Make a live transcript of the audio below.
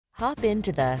Hop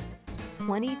into the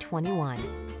 2021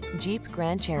 Jeep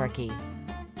Grand Cherokee.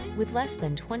 With less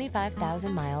than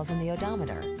 25,000 miles in the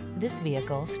odometer, this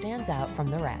vehicle stands out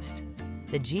from the rest.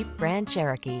 The Jeep Grand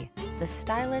Cherokee, the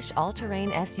stylish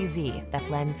all-terrain SUV that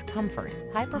blends comfort,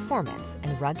 high performance,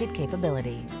 and rugged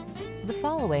capability. The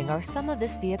following are some of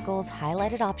this vehicle's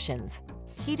highlighted options: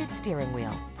 heated steering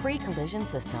wheel, pre-collision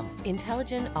system,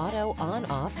 intelligent auto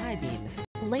on-off high beams,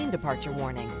 lane departure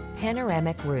warning,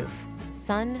 panoramic roof,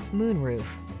 sun, moon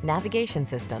roof, navigation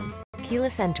system,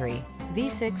 keyless entry,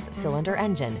 V6 cylinder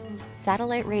engine,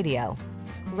 satellite radio.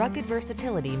 Rugged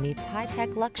versatility meets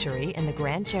high-tech luxury in the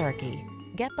Grand Cherokee.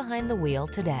 Get behind the wheel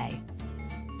today.